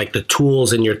it, and the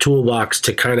tools in your toolbox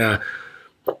to kind of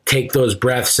take those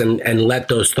breaths and let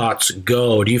those thoughts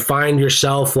go. Do you find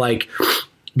yourself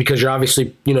because you're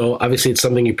obviously it's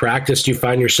something you practice, do you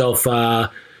find yourself,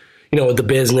 with the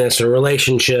business or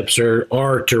relationships or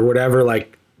art or whatever,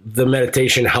 the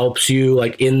meditation helps you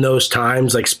in those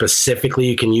times, specifically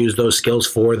you can use those skills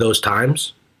for those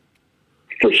times?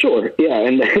 For sure. Yeah.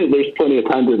 And there's plenty of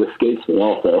times it escapes me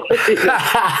also.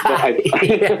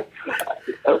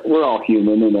 We're all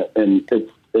human, and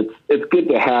it's good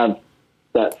to have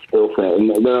that skill set.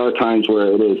 And there are times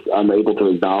where I'm able to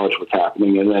acknowledge what's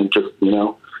happening, and then just,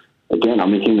 again,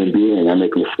 I'm a human being. I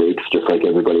make mistakes just like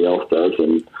everybody else does.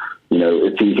 And,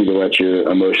 it's easy to let your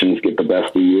emotions get the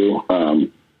best of you.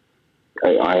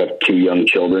 I have 2 young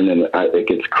children, and it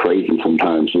gets crazy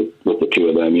sometimes with the 2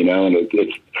 of them, and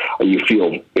you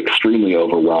feel extremely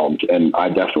overwhelmed. And I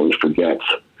definitely forget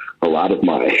a lot of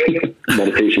my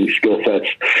meditation skill sets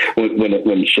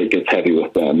when shit gets heavy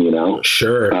with them,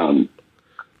 Sure.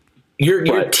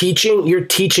 You're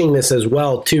teaching this as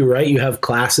well too, right? You have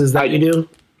classes that you do?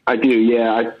 I do.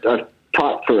 Yeah. I've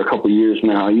taught for a couple of years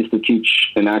now. I used to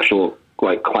teach an actual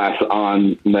class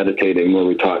on meditating, where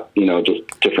we taught,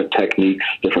 just different techniques,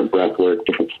 different breath work,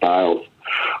 different styles,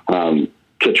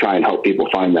 to try and help people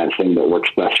find that thing that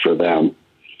works best for them.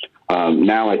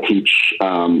 Now I teach,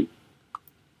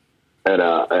 at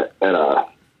a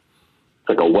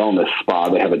wellness spa.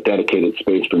 They have a dedicated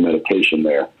space for meditation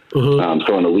there. Mm-hmm.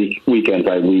 So on the weekends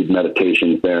I lead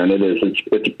meditations there, and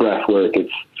it's breath work.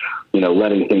 It's,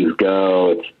 letting things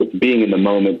go. It's being in the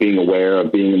moment, being aware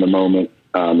of being in the moment.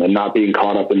 And not being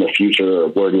caught up in the future or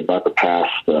worried about the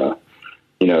past,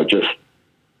 just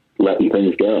letting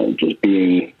things go, just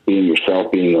being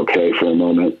yourself, being okay for a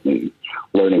moment, and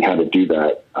learning how to do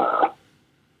that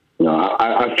you know,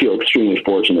 I feel extremely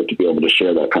fortunate to be able to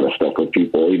share that kind of stuff with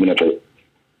people, even if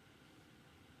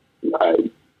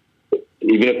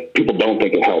people don't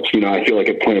think it helps. You know, I feel like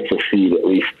it plants a seed at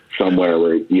least somewhere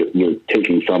where you're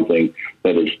taking something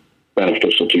that is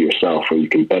beneficial to yourself, where you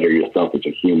can better yourself as a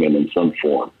human in some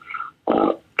form.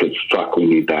 Because fuck, we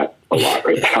need that a lot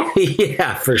right now.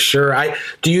 Yeah, for sure.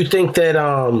 Do you think that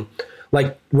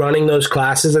like running those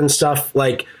classes and stuff,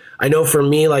 like I know for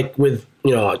me, like with,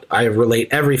 you know, I relate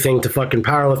everything to fucking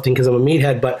powerlifting because I'm a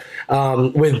meathead, but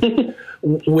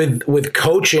with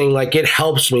coaching, like it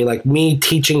helps me, like me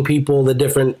teaching people the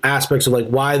different aspects of like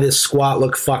why this squat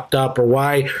looked fucked up or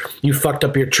why you fucked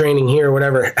up your training here or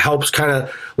whatever, helps kind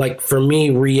of like for me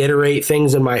reiterate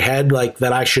things in my head like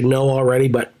that I should know already,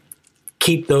 but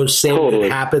keep those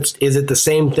same habits. Is it the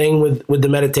same thing with the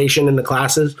meditation and the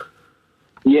classes?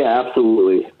 Yeah,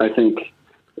 absolutely. I think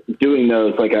doing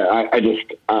those, like I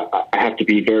have to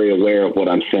be very aware of what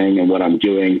I'm saying and what I'm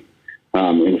doing.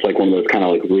 And it's like one of those kind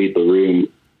of like read the room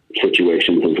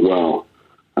situations as well.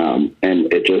 And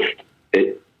it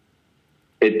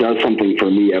does something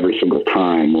for me every single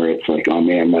time where it's like, oh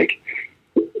man, like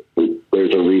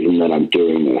there's a reason that I'm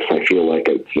doing this. I feel like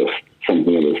it's just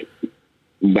something that is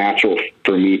natural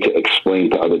for me to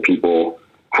explain to other people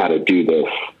how to do this.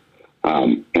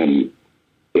 And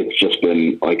it's just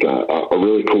been like a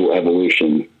really cool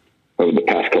evolution over the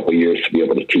past couple of years to be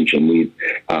able to teach and lead,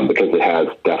 because it has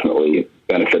definitely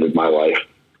benefited my life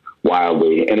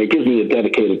wildly. And it gives me a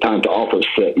dedicated time to also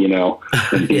sit, you know,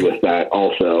 and be with that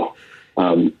also,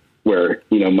 where,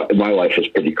 you know, my life is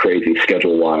pretty crazy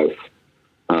schedule wise,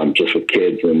 just with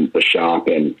kids and the shop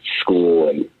and school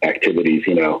and activities,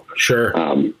 you know. Sure.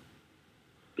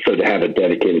 So to have a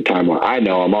dedicated time where I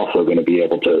know I'm also going to be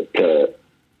able to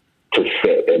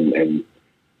sit and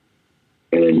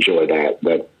enjoy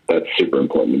that's super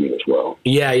important to me as well.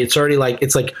 Yeah, it's already like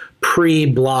it's like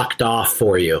pre-blocked off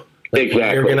for you. Like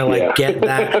exactly. You're gonna like get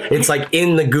that. It's like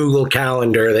in the Google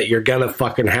Calendar that you're gonna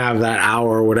fucking have that hour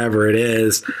or whatever it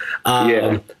is.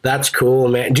 That's cool,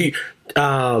 man. Do you,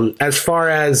 as far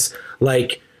as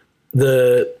like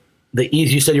the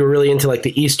East, you said you were really into like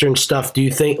the Eastern stuff. Do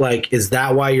you think like, is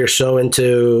that why you're so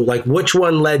into like, which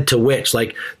one led to which?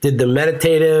 Like did the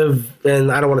meditative, and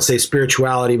I don't want to say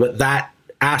spirituality, but that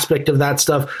aspect of that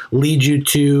stuff lead you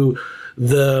to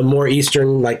the more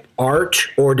Eastern like art,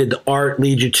 or did the art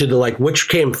lead you to the like, which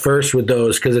came first with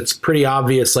those? Because it's pretty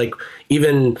obvious, like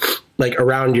even like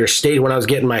around your state, when I was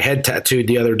getting my head tattooed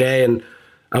the other day and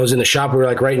I was in the shop, we were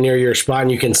like right near your spot,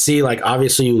 and you can see like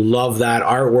obviously you love that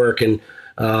artwork, and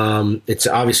it's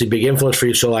obviously a big influence for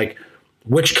you. So like,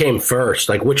 which came first?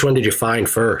 Like which one did you find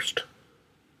first?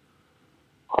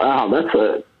 Wow, that's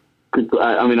a good,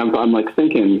 I mean, I'm like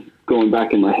thinking, going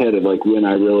back in my head of like when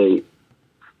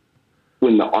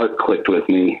the art clicked with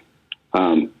me.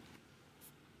 And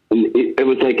it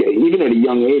was like, even at a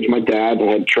young age, my dad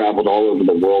had traveled all over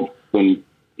the world when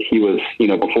he was, you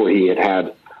know, before he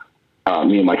had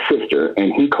me and my sister,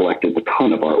 and he collected a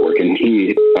ton of artwork, and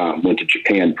he went to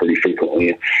Japan pretty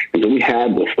frequently. And so we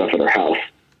had this stuff at our house,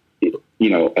 you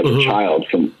know, as a child,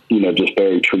 some, you know, just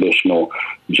very traditional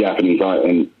Japanese art.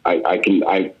 And I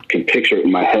can picture it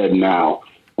in my head now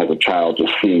as a child,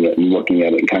 just seeing it and looking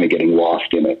at it and kind of getting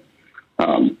lost in it.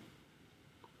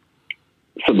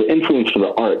 So the influence for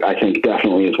the art, I think,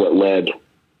 definitely is what led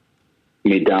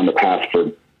me down the path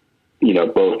for, you know,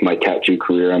 both my tattoo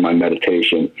career and my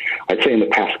meditation. I'd say in the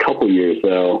past couple of years,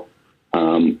 though,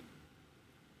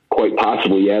 quite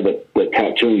possibly, yeah, the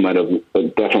tattooing might have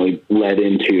definitely led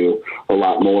into a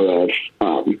lot more of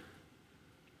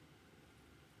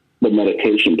the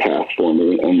meditation path for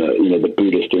me, and the, you know, the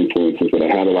Buddhist influences that I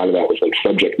had. A lot of that was like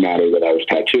subject matter that I was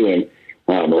tattooing,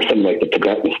 or something like the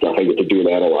Tibetan stuff. I get to do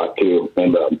that a lot too,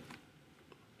 and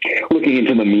looking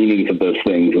into the meanings of those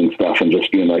things and stuff, and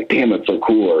just being like, damn, that's so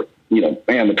cool, or, you know,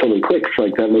 man, it totally clicks,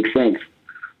 like that makes sense.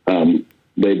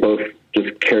 They both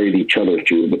just carried each other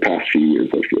through the past few years,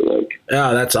 I feel like.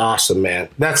 Oh, that's awesome, man.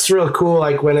 That's real cool.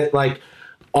 Like when it like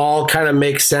all kind of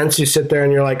makes sense, you sit there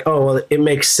and you're like, oh, well, it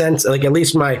makes sense. Like at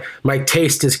least my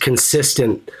taste is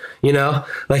consistent, you know,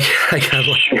 like I'm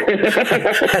like,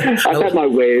 I've had my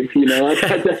waves, you know, I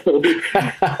definitely,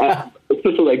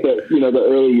 especially like the, you know, the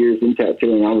early years in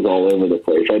tattooing, I was all over the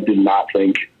place. I did not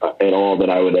think at all that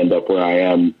I would end up where I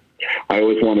am. I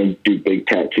always wanted to do big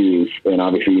tattoos, and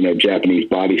obviously, you know, Japanese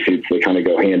bodysuits, they kind of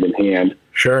go hand in hand.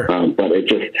 Sure. But it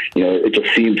just, you know, it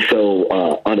just seemed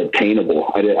so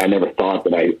unattainable. I never thought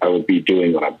that I would be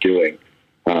doing what I'm doing.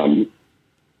 Well,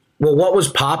 what was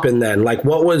popping then? Like,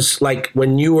 what was, like,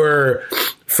 when you were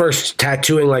first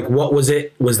tattooing, like, what was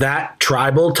it? Was that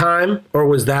tribal time, or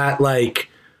was that, like,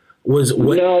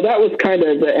 No, that was kind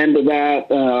of the end of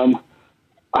that.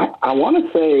 I want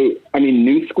to say,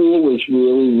 New School was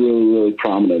really, really, really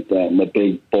prominent then. The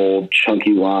big, bold,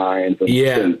 chunky lines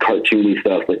and cartoony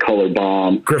stuff, the color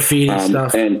bomb. Graffiti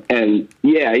stuff. And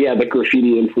the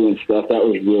graffiti influence stuff, that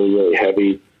was really, really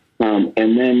heavy.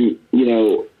 And then,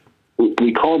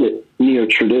 we called it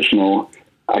neo-traditional.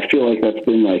 I feel like that's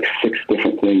been like 6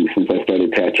 different things since I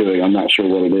started tattooing. I'm not sure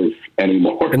what it is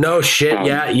anymore. No shit.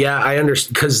 Yeah. I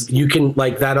understand. Because you can,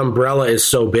 like, that umbrella is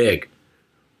so big.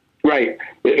 Right.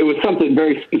 It was something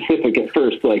very specific at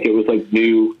first. Like, it was like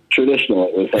new traditional.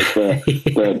 It was like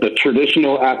the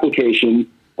traditional application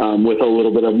with a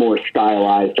little bit of more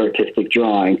stylized artistic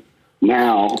drawing.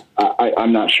 Now,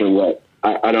 I'm not sure what.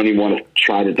 I don't even want to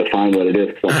try to define what it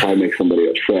is because I'll probably make somebody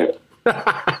upset.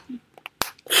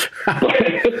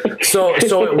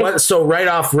 So right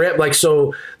off rip, like,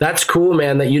 so that's cool,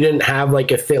 man, that you didn't have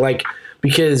like a thing, like,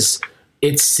 because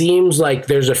it seems like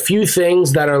there's a few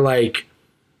things that are like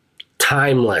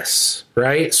timeless,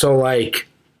 right? So like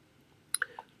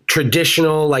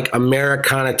traditional, like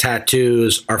Americana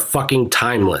tattoos are fucking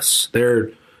timeless.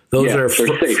 They're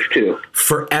safe too.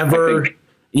 Forever.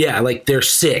 Yeah. Like they're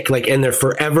sick. Like, and they're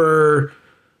forever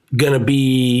gonna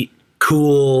be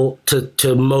cool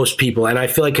to most people. And I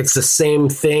feel like it's the same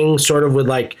thing sort of with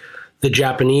like the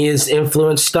Japanese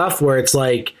influence stuff, where it's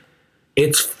like,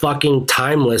 it's fucking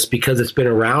timeless because it's been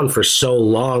around for so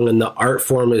long and the art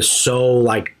form is so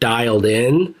like dialed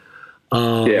in.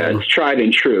 It's tried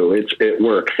and true. It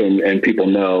works and people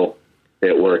know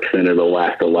it works and it'll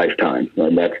last a lifetime.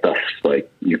 And that stuff's like,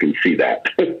 you can see that.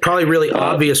 Probably really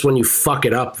obvious when you fuck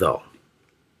it up though.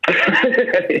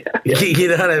 Yeah. You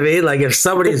know what I mean? Like if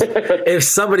somebody's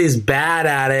bad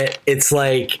at it, it's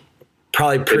like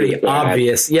probably pretty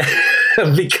obvious. Yeah.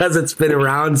 Because it's been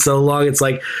around so long. It's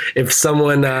like if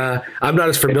someone, I'm not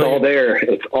as familiar.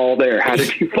 It's all there. How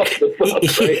did you fuck this up?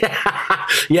 Right?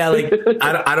 Yeah. Like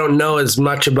I don't know as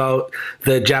much about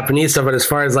the Japanese stuff, but as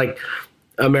far as like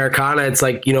Americana, it's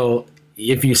like,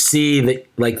 if you see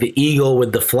the eagle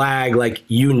with the flag, like,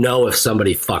 if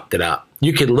somebody fucked it up.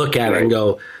 You can look at it and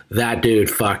go, that dude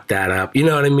fucked that up. You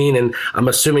know what I mean? And I'm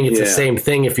assuming it's the same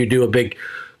thing if you do a big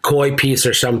koi piece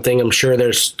or something. I'm sure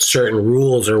there's certain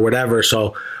rules or whatever.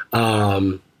 So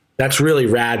that's really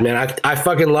rad, man. I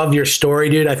fucking love your story,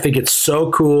 dude. I think it's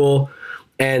so cool.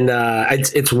 And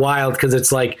it's wild because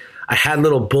it's like I had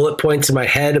little bullet points in my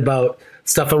head about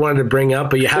stuff I wanted to bring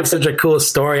up, but you have such a cool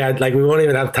story. We won't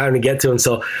even have time to get to them.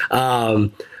 So,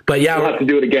 but yeah, we'll have to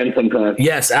do it again sometime.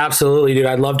 Yes, absolutely, dude.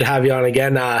 I'd love to have you on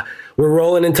again. We're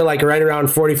rolling into like right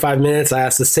around 45 minutes. I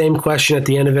ask the same question at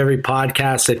the end of every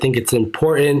podcast. I think it's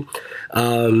important.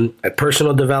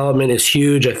 Personal development is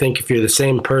huge. I think if you're the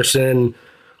same person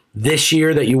this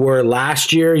year that you were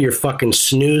last year, you're fucking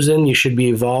snoozing. You should be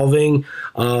evolving.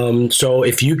 So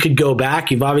if you could go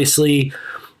back, you've obviously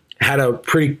had a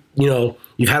pretty,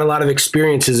 you've had a lot of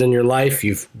experiences in your life.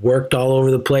 You've worked all over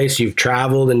the place. You've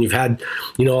traveled and you've had,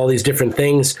 all these different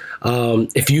things.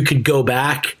 If you could go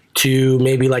back to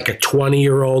maybe like a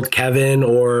 20-year-old Kevin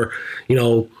or,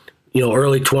 early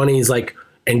 20s, like,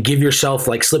 and give yourself,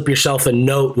 like, slip yourself a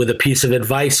note with a piece of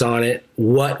advice on it,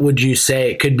 what would you say?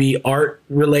 It could be art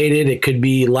related. It could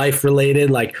be life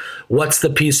related. Like, what's the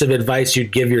piece of advice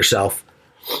you'd give yourself?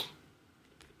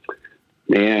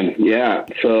 Man, yeah.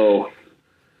 So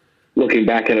looking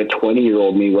back at a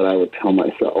 20-year-old me, what I would tell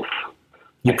myself.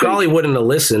 You probably wouldn't have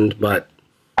listened, but.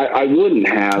 I wouldn't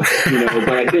have, but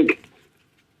I think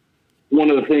one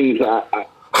of the things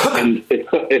and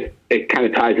it kind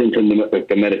of ties into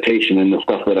the meditation and the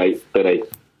stuff that I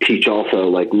teach also,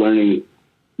 like learning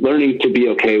to be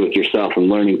okay with yourself and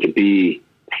learning to be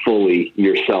fully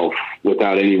yourself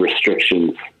without any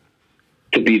restrictions,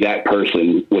 to be that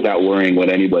person without worrying what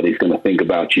anybody's going to think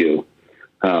about you.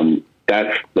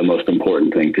 That's the most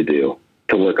important thing to do,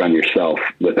 to work on yourself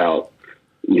without,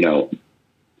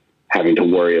 having to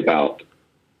worry about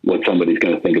what somebody's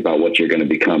going to think about what you're going to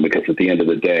become, because at the end of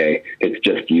the day, it's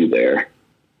just you there.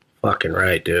 Fucking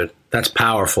right, dude. That's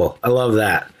powerful. I love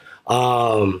that.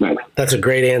 Nice. That's a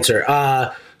great answer.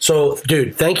 So,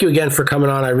 dude, thank you again for coming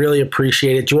on. I really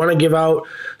appreciate it. Do you want to give out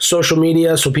social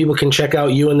media so people can check out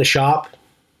you in the shop?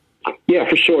 Yeah,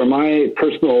 for sure. My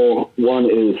personal one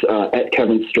is at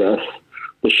Kevin Stress.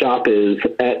 The shop is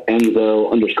at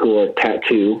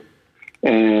Enzo_tattoo.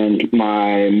 And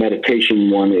my meditation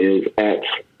one is at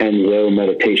Enzo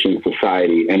Meditation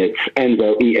Society. And it's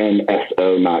Enzo,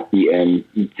 ENSO, not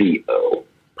ENZO.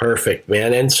 Perfect,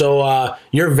 man. And so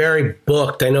you're very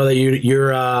booked. I know that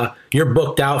you're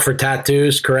booked out for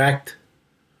tattoos, correct?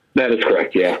 That is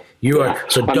correct. Yeah. You are.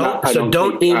 So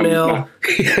don't email.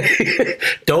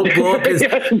 Don't blow up his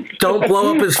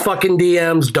fucking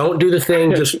DMs. Don't do the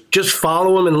thing. Just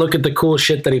follow him and look at the cool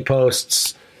shit that he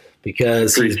posts,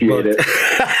 because he's booked.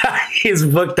 He's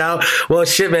booked out. Well,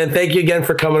 shit, man. Thank you again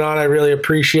for coming on. I really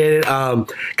appreciate it.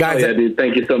 Guys. Dude.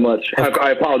 Thank you so much.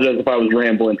 I apologize if I was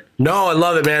rambling. No, I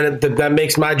love it, man. That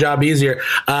makes my job easier.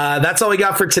 That's all we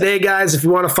got for today, guys. If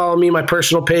you want to follow me, my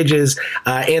personal page is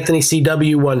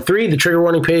AnthonyCW13. The trigger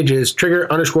warning page is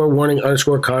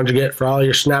trigger_warning_conjugate for all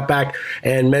your snapback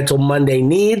and mental Monday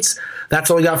needs.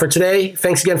 That's all we got for today.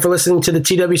 Thanks again for listening to the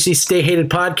TWC Stay Hated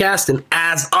podcast. And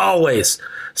as always,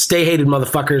 stay hated,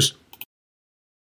 motherfuckers.